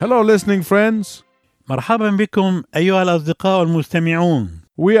Hello listening friends. مرحبا بكم أيها الأصدقاء المستمعون.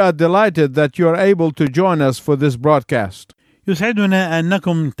 We are delighted that you are able to join us for this broadcast. يسعدنا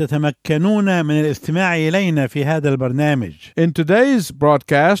أنكم تتمكنون من الاستماع إلينا في هذا البرنامج. In today's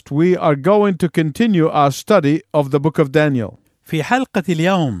broadcast, we are going to continue our study of the book of Daniel. في حلقة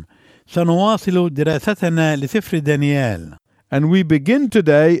اليوم سنواصل دراستنا لسفر دانيال. And we begin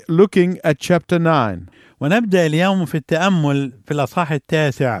today looking at chapter 9. ونبدأ اليوم في التأمل في الأصحاح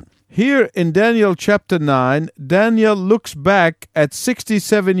 9. Here in Daniel chapter 9, Daniel looks back at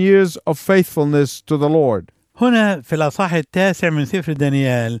 67 years of faithfulness to the Lord. هنا في الأصحاح 9 من سفر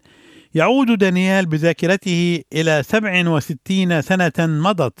دانيال يعود دانيال بذاكرته إلى 67 سنة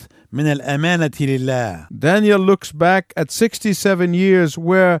مضت من الأمانة لله. Daniel looks back at 67 years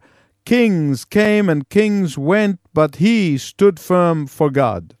where kings came and kings went, but he stood firm for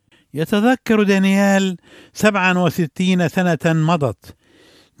God. يتذكر دانيال 67 سنة مضت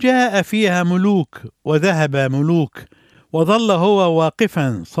جاء فيها ملوك وذهب ملوك وظل هو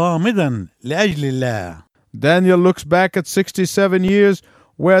واقفا صامدا لأجل الله. Daniel looks back at 67 years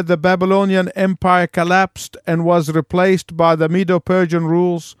where the Babylonian Empire collapsed and was replaced by the Medo-Persian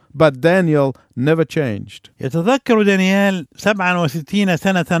rules, but Daniel never changed. يتذكر دانيال 67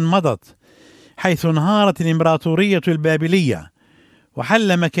 سنة مضت حيث انهارت الإمبراطورية البابلية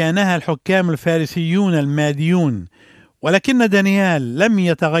وحل مكانها الحكام الفارسيون الماديون، ولكن دانيال لم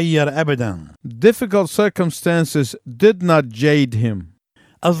يتغير أبدا. Difficult circumstances did not jade him.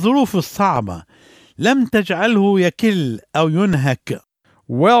 الظروف الصعبة لم تجعله يكل أو ينهك.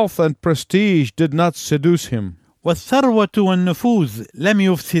 Wealth and prestige did not seduce him. والثروة والنفوذ لم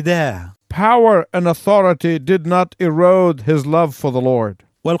يفسداه. Power and authority did not erode his love for the Lord.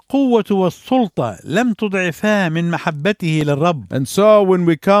 والقوة والسلطة لم تضعفا من محبته للرب. And so when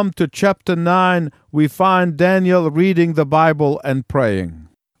we come to chapter 9, we find Daniel reading the Bible and praying.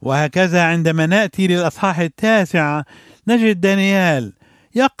 وهكذا عندما نأتي للأصحاح 9 نجد دانيال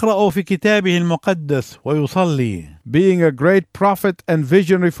يقرأ في كتابه المقدس ويصلي. Being a great prophet and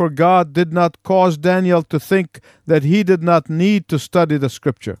visionary for God did not cause Daniel to think that he did not need to study the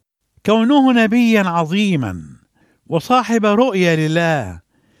scripture. كونه نبيا عظيما وصاحب رؤية لله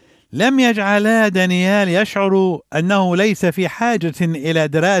لم يجعلا دانيال يشعر أنه ليس في حاجة إلى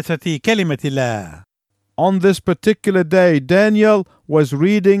دراسة كلمة الله. On this particular day, Daniel was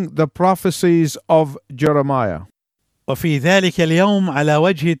reading the prophecies of Jeremiah. وفي ذلك اليوم على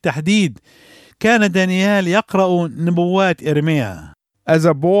وجه التحديد كان دانيال يقرأ نبوات إرميا. As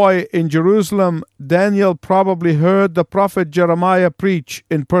a boy in Jerusalem, Daniel probably heard the prophet Jeremiah preach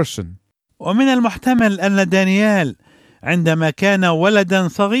in person. ومن المحتمل أن دانيال عندما كان ولدا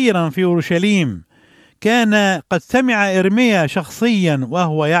صغيرا في أورشليم كان قد سمع إرميا شخصيا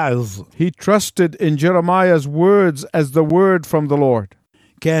وهو يعظ. He trusted in Jeremiah's words as the word from the Lord.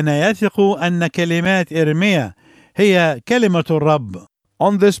 كان يثق أن كلمات إرميا هي كلمة الرب.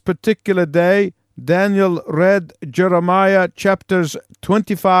 On this particular day, Daniel read Jeremiah chapters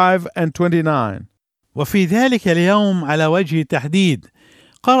 25 and 29. وفي ذلك اليوم على وجه التحديد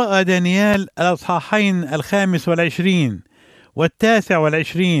قرأ دانيال الأصحاحين 25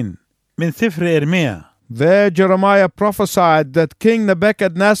 و29 من سفر إرميا. There Jeremiah prophesied that King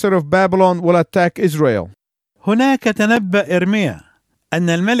Nebuchadnezzar of Babylon will attack Israel. هناك تنبأ إرميا أن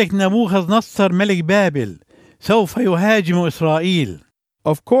الملك نبوخذ نصر ملك بابل سوف يهاجم إسرائيل.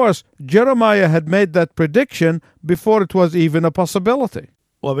 Of course, Jeremiah had made that prediction before it was even a possibility.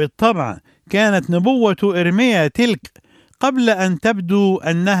 وبالطبع كانت نبوة إرميا تلك قبل أن تبدو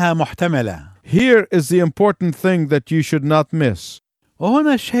أنها محتملة. Here is the important thing that you should not miss.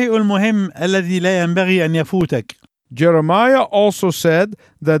 وهنا الشيء المهم الذي لا ينبغي أن يفوتك. Jeremiah also said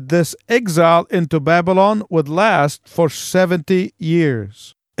that this exile into Babylon would last for 70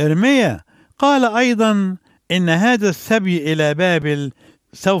 years. إرميا قال أيضا إن هذا السبي إلى بابل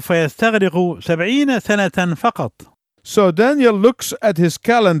سوف يستغرق 70 سنة فقط. So Daniel looks at his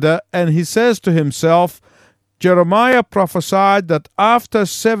calendar and he says to himself, Jeremiah prophesied that after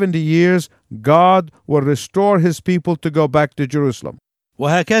 70 years, God will restore his people to go back to Jerusalem.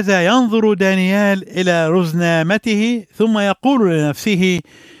 وهكذا ينظر دانيال إلى رزنامته ثم يقول لنفسه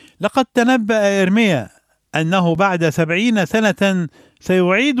لقد تنبأ إرميا أنه بعد 70 سنة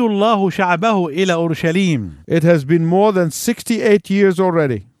سيعيد الله شعبه إلى أورشليم. It has been more than 68 years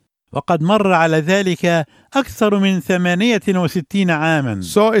already. وقد مر على ذلك أكثر من 68 عاما.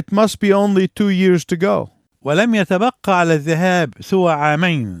 So it must be only 2 years to go. ولم يتبقى على الذهاب سوى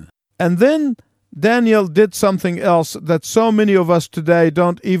عامين. And then Daniel did something else that so many of us today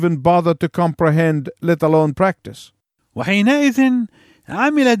don't even bother to comprehend, let alone practice. وحينئذ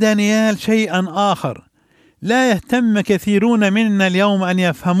عمل دانيال شيئا آخر لا يهتم كثيرون منا اليوم أن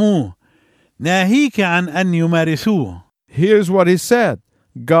يفهموه، ناهيك عن أن يمارسوه. Here's what he said.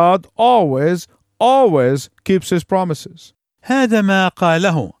 God always keeps his promises. هذا ما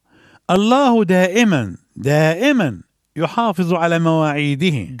قاله: الله دائما يحافظ على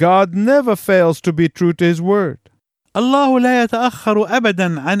مواعيده. God never fails to be true to his word. الله لا يتأخر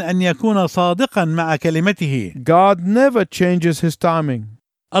أبدا عن أن يكون صادقا مع كلمته. God never changes his timing.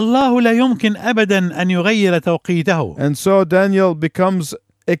 الله لا يمكن أبدا أن يغير توقيته. And so Daniel becomes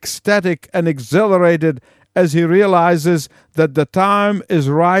ecstatic and exhilarated as he realizes that the time is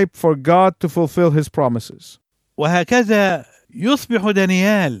ripe for God to fulfill his promises. وهكذا يصبح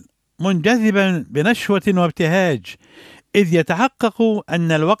دانيال منجذبا بنشوة وابتهاج إذ يتحقق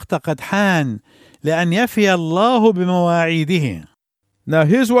أن الوقت قد حان لأن يفي الله بمواعيده. Now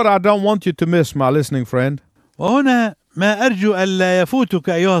here's what I don't want you to miss, my listening friend. وهنا ما أرجو ألا يفوتك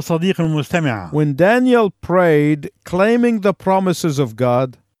أيها الصديق المستمع. When Daniel prayed, claiming the promises of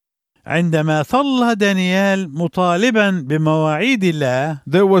God, عندما صلى دانيال مطالبا بمواعيد الله،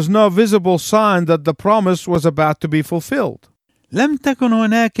 there was no visible sign that the promise was about to be fulfilled. لم تكن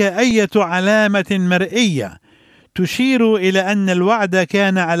هناك أي علامة مرئية تشير إلى أن الوعد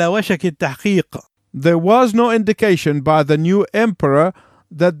كان على وشك التحقيق. There was no indication by the new emperor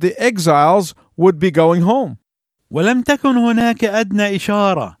that the exiles would be going home. ولم تكن هناك أدنى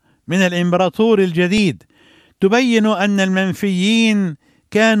إشارة من الإمبراطور الجديد تبين أن المنفيين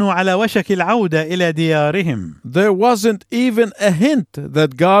كانوا على وشك العودة إلى ديارهم. There wasn't even a hint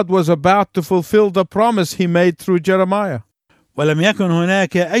that God was about to fulfill the promise he made through Jeremiah. ولم يكن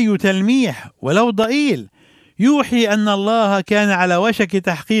هناك أي تلميح ولو ضئيل يوحي أن الله كان على وشك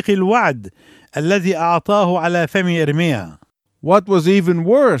تحقيق الوعد الذي أعطاه على فم إرميا. What was even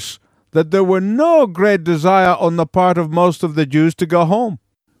worse, that there were no great desire on the part of most of the Jews to go home.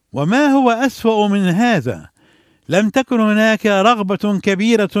 وما هو أسوأ من هذا، لم تكن هناك رغبة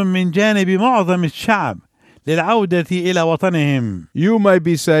كبيرة من جانب معظم الشعب للعودة إلى وطنهم. You may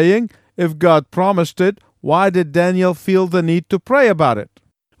be saying, if God promised it, why did Daniel feel the need to pray about it?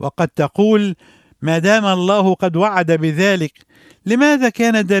 وقد تقول: ما دام الله قد وعد بذلك، لماذا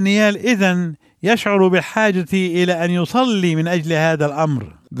كان دانيال إذن يشعر بالحاجة إلى أن يصلي من أجل هذا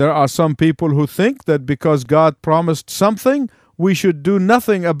الأمر؟ There are some people who think that because God promised something, we should do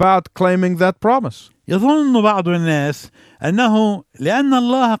nothing about claiming that promise. يظن بعض الناس أنه لأن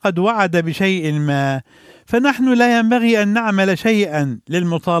الله قد وعد بشيء ما، فنحن لا ينبغي أن نعمل شيئا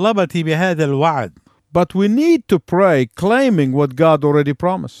للمطالبة بهذا الوعد. But we need to pray claiming what God already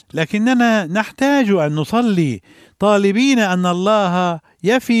promised. لكننا نحتاج أن نصلي طالبين أن الله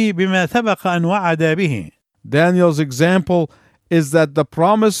يفي بما سبق أن وعد به. Daniel's example is that the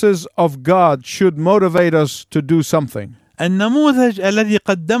promises of God should motivate us to do something. النموذج الذي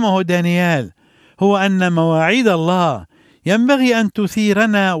قدمه دانيال هو أن مواعيد الله ينبغي أن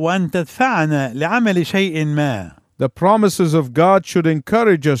تثيرنا وأن تدفعنا لعمل شيء ما. The promises of God should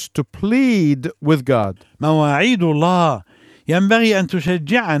encourage us to plead with God. مواعيد الله ينبغي أن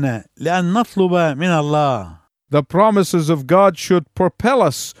تشجعنا لأن نطلب من الله. The promises of God should propel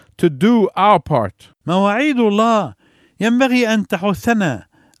us to do our part. مواعيد الله ينبغي أن تحثنا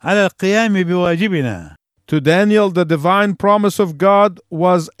على القيام بواجبنا. To Daniel, the divine promise of God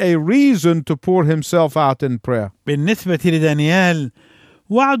was a reason to pour himself out in prayer. بالنسبة لدانيال،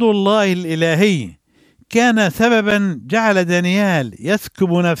 وعد الله الإلهي كان سببا جعل دانيال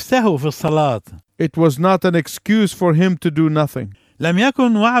يسكب نفسه في الصلاة. It was not an excuse for him to do nothing. لم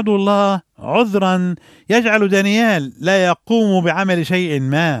يكن وعد الله عذرا يجعل دانيال لا يقوم بعمل شيء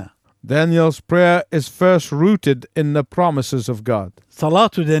ما. Daniel's prayer is first rooted in the promises of God.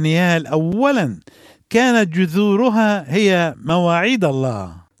 صلاة دانيال أولا كانت جذورها هي مواعيد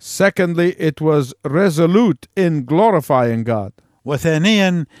الله. Secondly, it was resolute in glorifying God.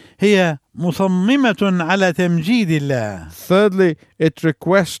 وثانيا هي مصممة على تمجيد الله. Thirdly, it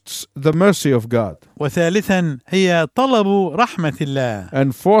requests the mercy of God. وثالثا هي طلب رحمة الله.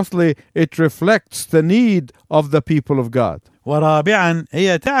 And fourthly, it reflects the need of the people of God. ورابعا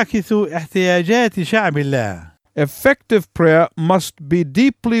هي تعكس احتياجات شعب الله. Effective prayer must be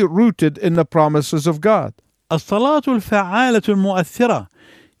deeply rooted in the promises of God. الصلاة الفعالة المؤثرة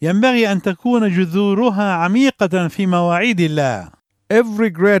ينبغي أن تكون جذورها عميقة في مواعيد الله. Every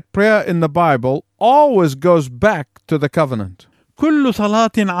great prayer in the Bible always goes back to the covenant. كل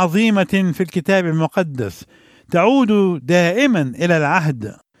صلاة عظيمة في الكتاب المقدس تعود دائما إلى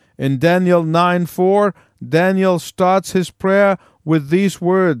العهد. In Daniel 9:4, Daniel starts his prayer with these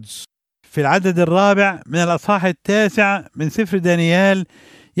words. في العدد الرابع من الأصحاح 9 من سفر دانيال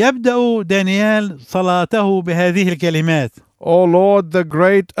يبدأ دانيال صلاته بهذه الكلمات: O Lord, the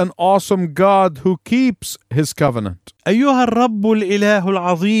great and awesome God who keeps his covenant. أيها الرب الإله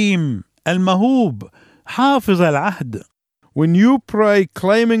العظيم المهوب حافظ العهد. When you pray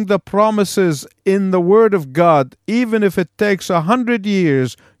claiming the promises in the Word of God, even if it takes 100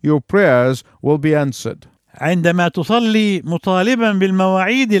 years, your prayers will be answered. عندما تصلي مطالبا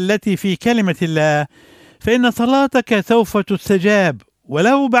بالمواعيد التي في كلمة الله، فإن صلاتك سوف تستجاب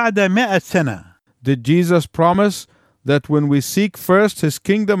ولو بعد 100 سنة. Did Jesus promise that when we seek first his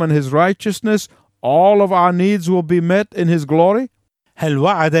kingdom and his righteousness, all of our needs will be met in his glory? هل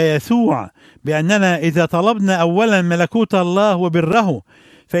وعد يسوع بأننا إذا طلبنا أولا ملكوت الله وبره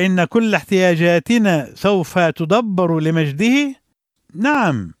فإن كل احتياجاتنا سوف تدبر لمجده؟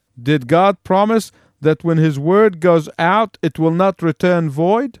 نعم. Did God promise that when his word goes out, it will not return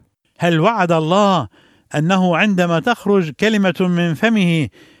void? هل وعد الله أنه عندما تخرج كلمة من فمه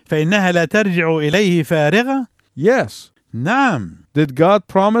فإنها لا ترجع إليه فارغة؟ Yes. نعم. Did God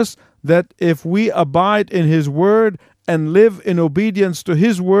promise that if we abide in his word and live in obedience to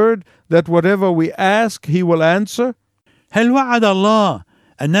his word, that whatever we ask, he will answer? هل وعد الله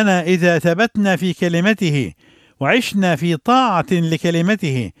أننا إذا ثبتنا في كلمته وعشنا في طاعة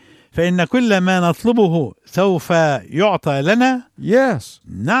لكلمته فإن كل ما نطلبه سوف يعطى لنا؟ Yes.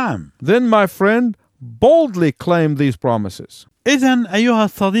 نعم. Then, my friend, boldly claim these promises. إذن أيها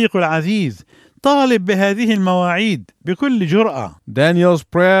الصديق العزيز، طالب بهذه المواعيد بكل جرأة. Daniel's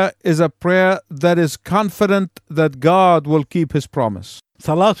prayer is a prayer that is confident that God will keep his promise.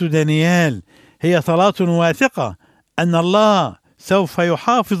 صلاة دانيال هي صلاة واثقة أن الله سوف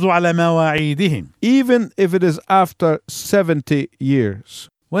يحافظ على مواعيده. Even if it is after 70 years.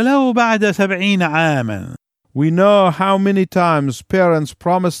 ولو بعد 70 عاما. We know how many times parents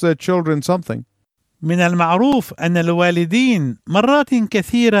promise their children something. من المعروف أن الوالدين مرات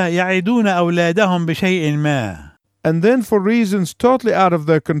كثيرة يعدون أولادهم بشيء ما. And then for reasons totally out of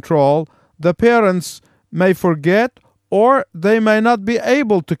their control, the parents may forget or they may not be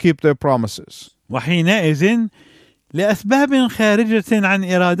able to keep their promises. وحينئذ لأسباب خارجة عن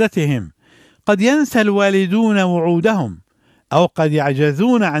إرادتهم قد ينسى الوالدون وعودهم أو قد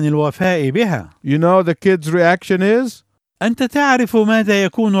يعجزون عن الوفاء بها. You know the kid's reaction is? أنت تعرف ماذا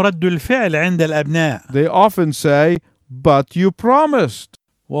يكون رد الفعل عند الأبناء. They often say, but you promised.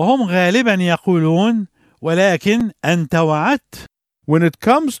 وهم غالبا يقولون ولكن أنت وعدت. When it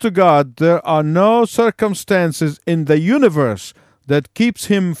comes to God, there are no circumstances in the universe that keeps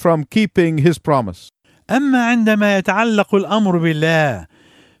him from keeping his promise. أما عندما يتعلق الأمر بالله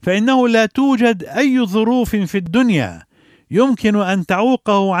فإنه لا توجد أي ظروف في الدنيا يمكن أن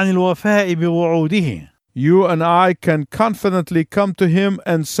تعوقه عن الوفاء بوعوده. You and I can confidently come to him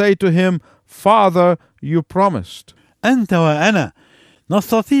and say to him, Father, you promised. أنت وأنا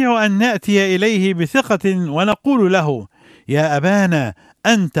نستطيع أن نأتي إليه بثقة ونقول له يا أبانا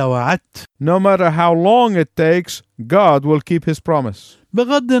أنت وعدت. No matter how long it takes, God will keep his promise.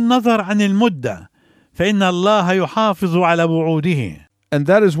 بغض النظر عن المدة فإن الله يحافظ على وعوده. And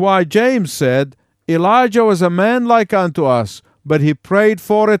that is why James said, Elijah was a man like unto us, but he prayed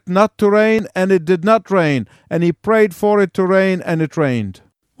for it not to rain, and it did not rain, and he prayed for it to rain, and it rained.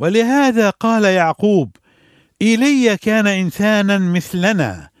 ولهذا قال يعقوب إيليا كان إنسانا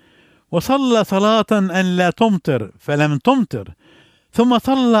مثلنا وصلى صلاة أن لا تمطر فلم تمطر ثم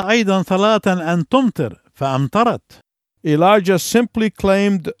صلى أيضا صلاة أن تمطر فأمطرت. Elijah simply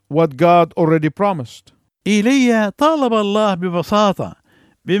claimed what God already promised. إيليا طالب الله ببساطة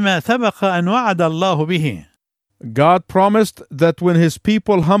بما سبق أن وعد الله به. God promised that when his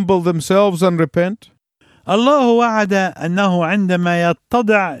people humble themselves and repent, الله وعد أنه عندما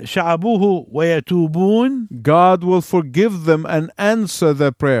يتضع شعبه ويتوبون God will forgive them and answer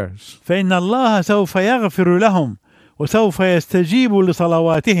their prayers. فإن الله سوف يغفر لهم وسوف يستجيب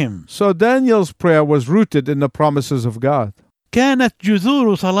لصلواتهم. So Daniel's prayer was rooted in the promises of God. كانت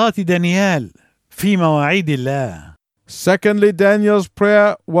جذور صلاة دانيال في مواعيد الله. Secondly, Daniel's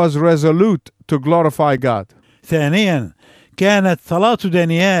prayer was resolute to glorify God. ثانيا كانت صلاة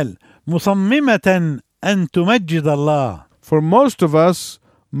دانيال مصممة أن تمجد الله. For most of us,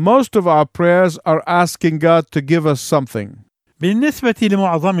 most of our prayers are asking God to give us something. بالنسبة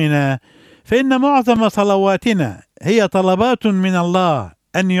لمعظمنا فإن معظم صلواتنا هي طلبات من الله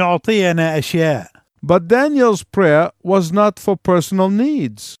أن يعطينا أشياء. But Daniel's prayer was not for personal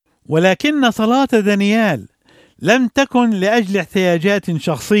needs. ولكن صلاة دانيال لم تكن لأجل احتياجات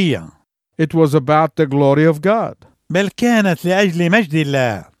شخصية. It was about the glory of God. بل كانت لأجل مجد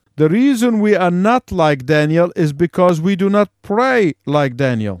الله. The reason we are not like Daniel is because we do not pray like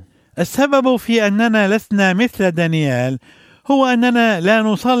Daniel. السبب في أننا لسنا مثل دانيال هو أننا لا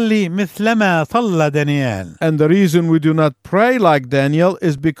نصلي مثلما صلى دانيال. And the reason we do not pray like Daniel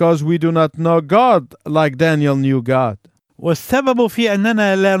is because we do not know God like Daniel knew God. والسبب في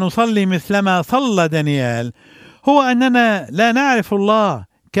أننا لا نصلي مثلما صلى دانيال هو أننا لا نعرف الله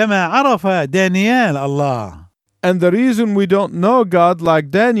كما عرف دانيال الله. And the reason we don't know God like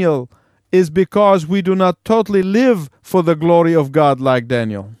Daniel is because we do not totally live for the glory of God like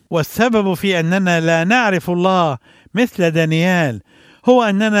Daniel. والسبب في أننا لا نعرف الله مثل دانيال هو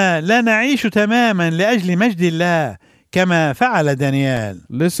أننا لا نعيش تماما لأجل مجد الله كما فعل دانيال.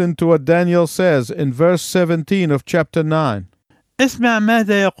 Listen to what Daniel says in verse 17 of chapter 9. اسمع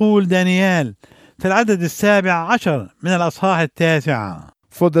ماذا يقول دانيال في العدد 17 من الأصحاح 9.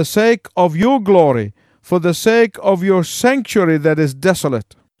 For the sake of your glory, for the sake of your sanctuary that is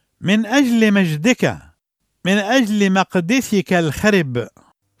desolate. من أجل مجدك، من أجل مقدسك الخرب.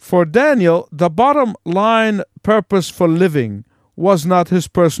 For Daniel, the bottom line purpose for living was not his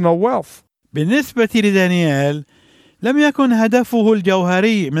personal wealth. بالنسبة لدانيال لم يكن هدفه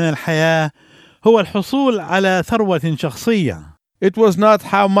الجوهري من الحياة هو الحصول على ثروة شخصية. It was not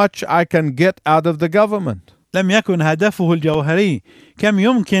how much I can get out of the government. لم يكن هدفه الجوهري كم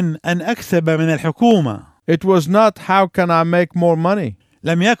يمكن أن أكسب من الحكومة. It was not how can I make more money.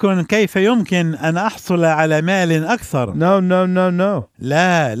 لم يكن كيف يمكن أن أحصل على مال أكثر. No.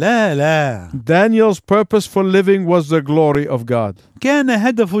 لا. Daniel's purpose for living was the glory of God. كان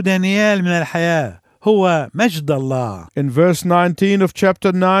هدف دانيال من الحياة هو مجد الله. In verse 19 of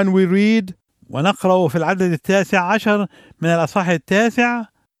chapter 9 we read, ونقرأ في العدد 19 من الأصحاح 9: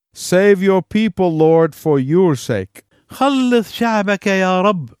 Save your people, Lord, for your sake. خلص شعبك يا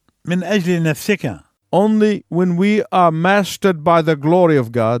رب من أجل نفسك. Only when we are mastered by the glory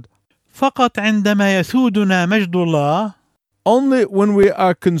of God, فقط عندما يسودنا مجد الله، only when we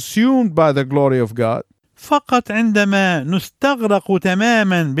are consumed by the glory of God, فقط عندما نستغرق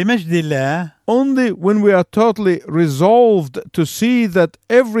تماما بمجد الله، only when we are totally resolved to see that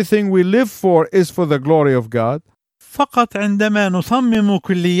everything we live for is for the glory of God, فقط عندما نصمم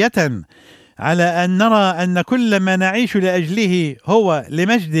كلية على أن نرى أن كل ما نعيش لأجله هو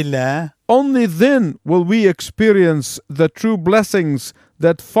لمجد الله، only then will we experience the true blessings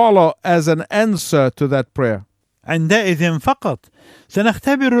that follow as an answer to that prayer. عندئذ فقط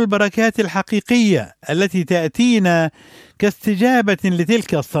سنختبر البركات الحقيقية التي تأتينا كاستجابة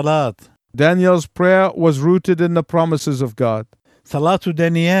لتلك الصلاة. Daniel's prayer was rooted in the promises of God. صلاة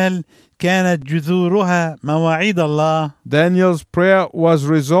دانيال كانت جذورها مواعيد الله. Daniel's prayer was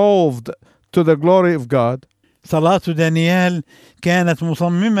resolved to the glory of God. صلاة دانيال كانت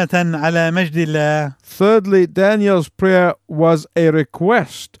مصممة على مجد الله. Thirdly, Daniel's prayer was a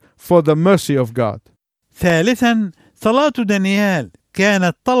request for the mercy of God. ثالثا، صلاة دانيال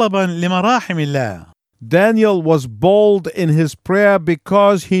كانت طلبا لمراحم الله. Daniel was bold in his prayer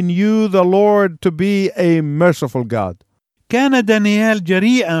because he knew the Lord to be a merciful God. كان دانيال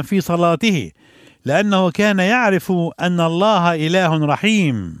جريئا في صلاته لأنه كان يعرف أن الله إله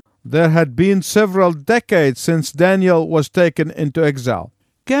رحيم. There had been several decades since Daniel was taken into exile.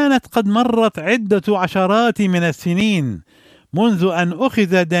 كانت قد مرت عدة عشرات من السنين منذ أن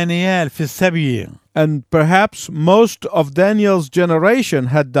أخذ دانيال في السبي. And perhaps most of Daniel's generation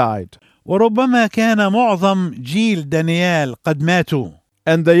had died. وربما كان معظم جيل دانيال قد ماتوا.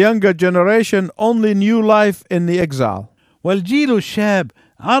 And the younger generation only knew life in the exile. والجيل الشاب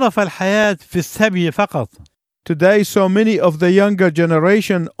عرف الحياة في السبي فقط. Today, so many of the younger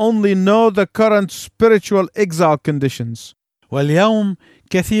generation only know the current spiritual exile conditions. واليوم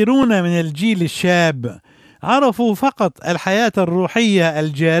كثيرون من الجيل الشاب عرفوا فقط الحياة الروحية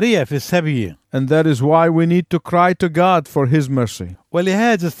الجارية في السبي. And that is why we need to cry to God for His mercy.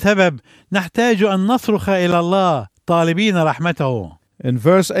 ولهذا السبب نحتاج أن نصرخ إلى الله طالبين رحمته. In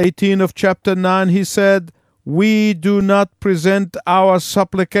verse 18 of chapter 9 he said, We do not present our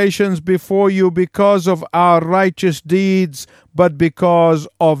supplications before you because of our righteous deeds, but because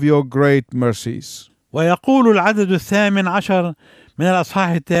of your great mercies. ويقول العدد 18 من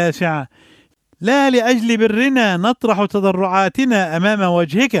الأصحاح 9: لا لأجل برنا نطرح تضرعاتنا أمام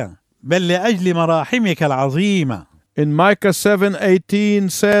وجهك، بل لأجل مراحمك العظيمة. In Micah 7:18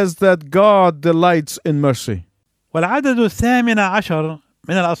 says that God delights in mercy. والعدد 18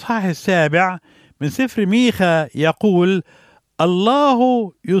 من الأصحاح 7 من سفر ميخا يقول: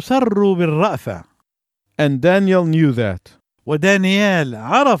 الله يسر بالرأفة. And Daniel knew that. ودانيال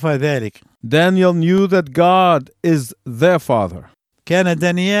عرف ذلك. Daniel knew that God is their father. كان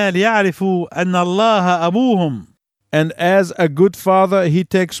دانيال يعرف أن الله أبوهم. And as a good father, he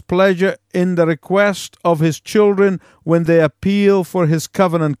takes pleasure in the request of his children when they appeal for his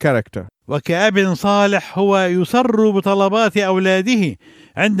covenant character. وكأب صالح هو يسر بطلبات أولاده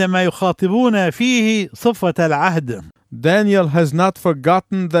عندما يخاطبون فيه صفة العهد. Daniel has not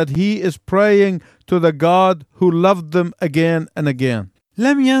forgotten that he is praying to the God who loved them again and again.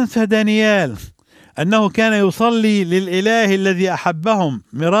 لم ينسى دانيال أنه كان يصلي للإله الذي أحبهم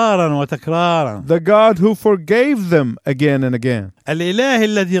مرارا وتكرارا. The God who forgave them again and again. الإله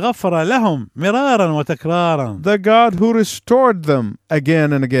الذي غفر لهم مرارا وتكرارا. The God who restored them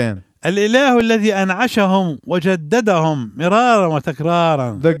again and again. الإله الذي أنعشهم وجددهم مرارا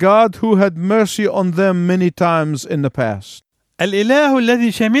وتكرارا. The God who had mercy on them many times in the past. الإله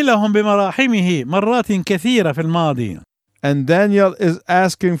الذي شملهم بمراحمه مرات كثيرة في الماضي. And Daniel is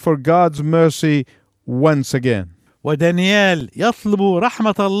asking for God's mercy once again. ودانيال يطلب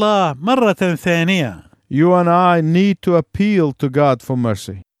رحمة الله مرة ثانية. You and I need to appeal to God for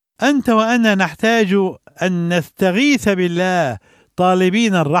mercy. أنت وأنا نحتاج أن نستغيث بالله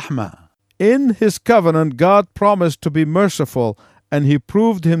طالبين الرحمة. In his covenant, God promised to be merciful, and he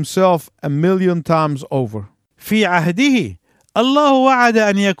proved himself 1,000,000 times over. في عهده الله وعد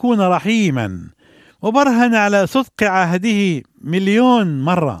أن يكون رحيما وبرهن على صدق عهده 1,000,000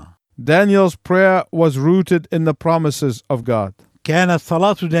 مرة. Daniel's prayer was rooted in the promises of God. كانت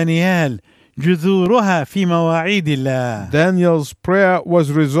صلاة دانيال جذورها في مواعيد الله. Daniel's prayer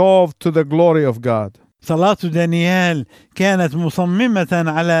was resolved to the glory of God. صلاة دانيال كانت مصممة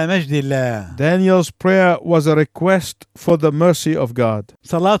على مجد الله. Daniel's prayer was a request for the mercy of God.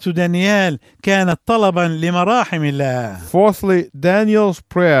 صلاة دانيال كانت طلبا لمراحم الله. Fourthly, Daniel's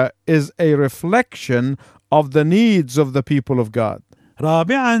prayer is a reflection of the needs of the people of God.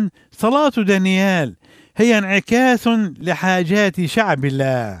 رابعا، صلاة دانيال هي انعكاس لحاجات شعب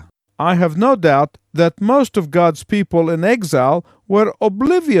الله. I have no doubt that most of God's people in exile were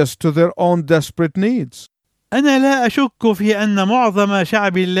oblivious to their own desperate needs. أنا لا أشك في أن معظم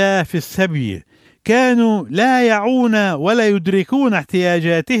شعب الله في السبي كانوا لا يعون ولا يدركون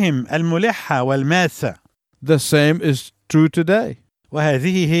احتياجاتهم الملحة والماسة. The same is true today.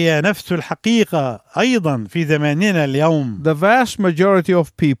 وهذه هي نفس الحقيقة أيضا في زماننا اليوم. The vast majority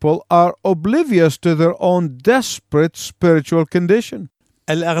of people are oblivious to their own desperate spiritual condition.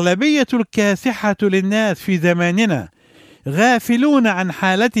 الأغلبية الكاسحة للناس في زماننا غافلون عن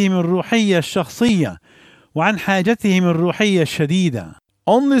حالتهم الروحية الشخصية وعن حاجتهم الروحية الشديدة.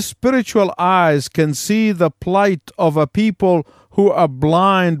 Only spiritual eyes can see the plight of a people who are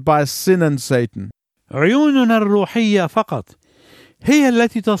blind by sin and Satan. عيوننا الروحية فقط هي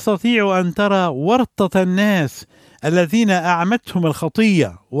التي تستطيع أن ترى ورطة الناس الذين أعمتهم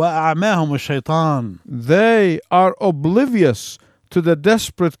الخطية وأعماهم الشيطان. They are oblivious to the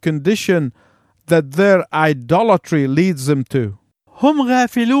desperate condition that their idolatry leads them to. هم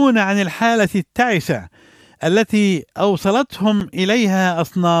غافلون عن الحالة التعسة التي أوصلتهم إليها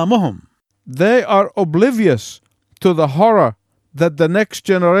أصنامهم. They are oblivious to the horror that the next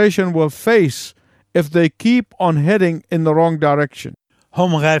generation will face if they keep on heading in the wrong direction.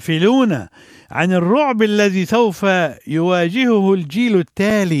 هم غافلون عن الرعب الذي سوف يواجهه الجيل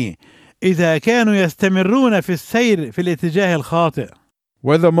التالي إذا كانوا يستمرون في السير في الاتجاه الخاطئ.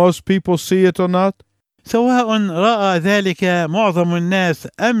 Whether most people see it or not, سواء رأى ذلك معظم الناس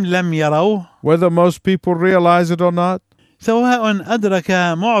أم لم يروه، whether most people realize it or not, سواء أدرك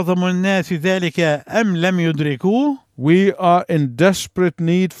معظم الناس ذلك أم لم يدركوه، we are in desperate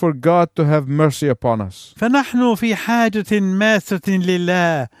need for God to have mercy upon us. فنحن في حاجة ماسة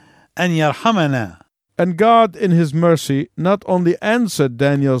لله أن يرحمنا. And God in his mercy not only answered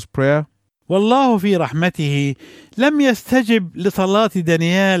Daniel's prayer, والله في رحمته لم يستجب لصلاة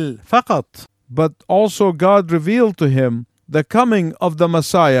دانيال فقط، but also God revealed to him the coming of the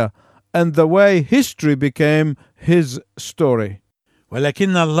Messiah and the way history became his story.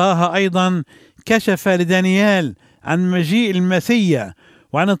 ولكن الله أيضا كشف لدانيال عن مجيء المسيح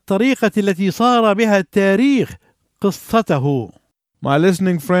وعن الطريقة التي صار بها التاريخ قصته. My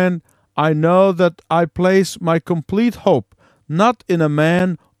listening friend, I know that I place my complete hope not in a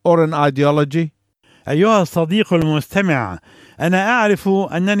man or an ideology. أيها الصديق المستمع، أنا أعرف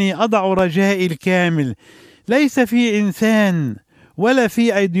أنني أضع رجائي الكامل ليس في إنسان ولا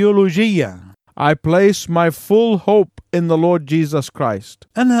في أيديولوجية. I place my full hope in the Lord Jesus Christ.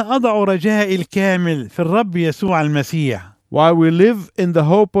 أنا أضع رجائي الكامل في الرب يسوع المسيح. While we live in the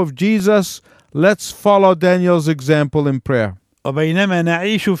hope of Jesus, let's follow Daniel's example in prayer. وبينما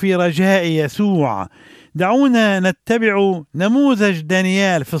نعيش في رجاء يسوع، دعونا نتبع نموذج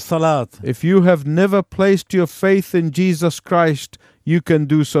دانيال في الصلاة. If you have never placed your faith in Jesus Christ, you can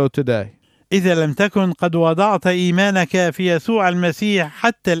do so today. إذا لم تكن قد وضعت إيمانك في يسوع المسيح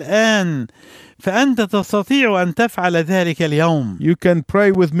حتى الآن، فأنت تستطيع أن تفعل ذلك اليوم. You can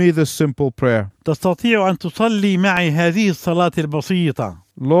pray with me this simple prayer. تستطيع أن تصلي معي هذه الصلاة البسيطة.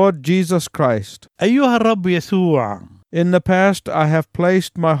 Lord Jesus Christ, أيها الرب يسوع، in the past I have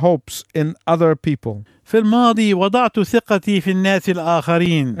placed my hopes in other people في الماضي وضعت ثقتي في الناس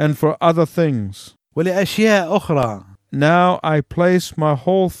الآخرين and for other things. ولأشياء أخرى. Now I place my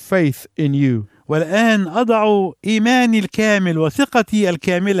whole faith in you. والآن أضع إيماني الكامل وثقتي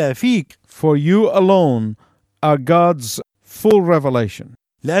الكاملة فيك. For you alone are God's full revelation.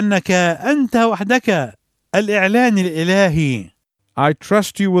 لأنك أنت وحدك الإعلان الإلهي. I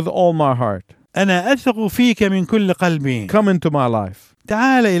trust you with all my heart. أنا أثق فيك من كل قلبي. Come into my life.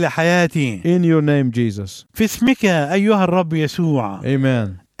 تعال إلى حياتي. In your name, Jesus. في اسمك أيها الرب يسوع. Amen.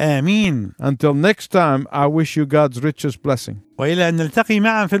 آمين. Until next time, I wish you God's richest blessing. وإلى أن نلتقي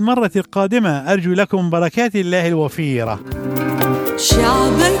معا في المرة القادمة، أرجو لكم بركات الله الوفيرة.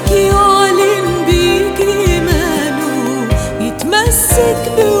 شعبك يعلن بيك إيمانه،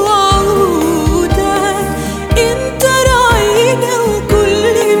 يتمسك بوعودك. انت راعينا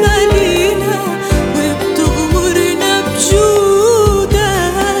وكل ما لينا، وبتغمرنا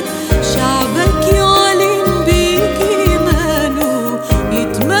بجودك. شعبك يعلن بيك إيمانه،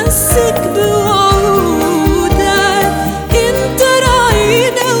 يتمسك بوعودك. انت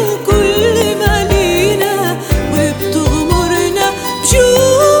راعينا وكل ما لينا، وبتغمرنا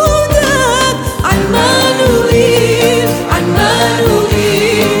بجودك. عمانوئيل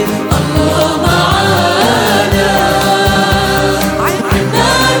عمانوئيل الله معانا.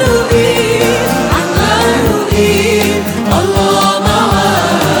 عمانوئيل عمانوئيل الله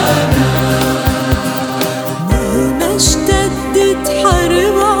معانا. مهما اشتدت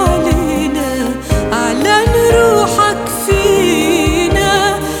حرب علينا، أعلن روحك فينا.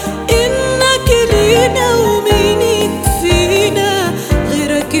 إنك لينا ومين يكفينا،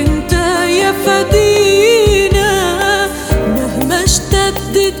 غيرك انت يا فدينا. مهما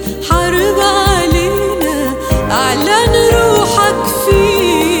اشتدت حرب علينا، أعلن روحك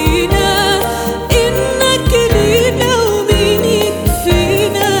فينا. إنك لينا ومين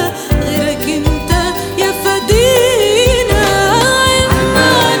يكفينا، غيرك انت يا فدينا.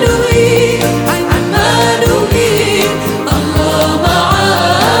 عمانوئيل عمانوئيل الله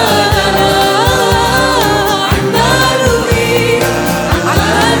معانا. عمانوئيل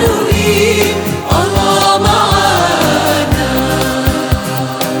عمانوئيل الله معانا.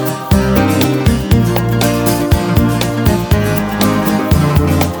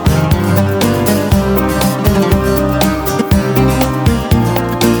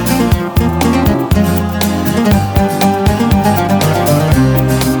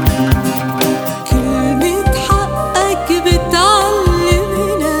 كلمة حقك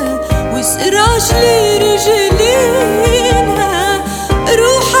بتعلمنا، وسراج لرجلينا.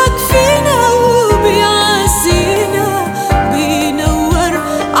 روحك فينا وبيعزينا، بينور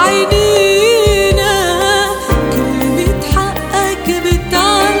عينينا.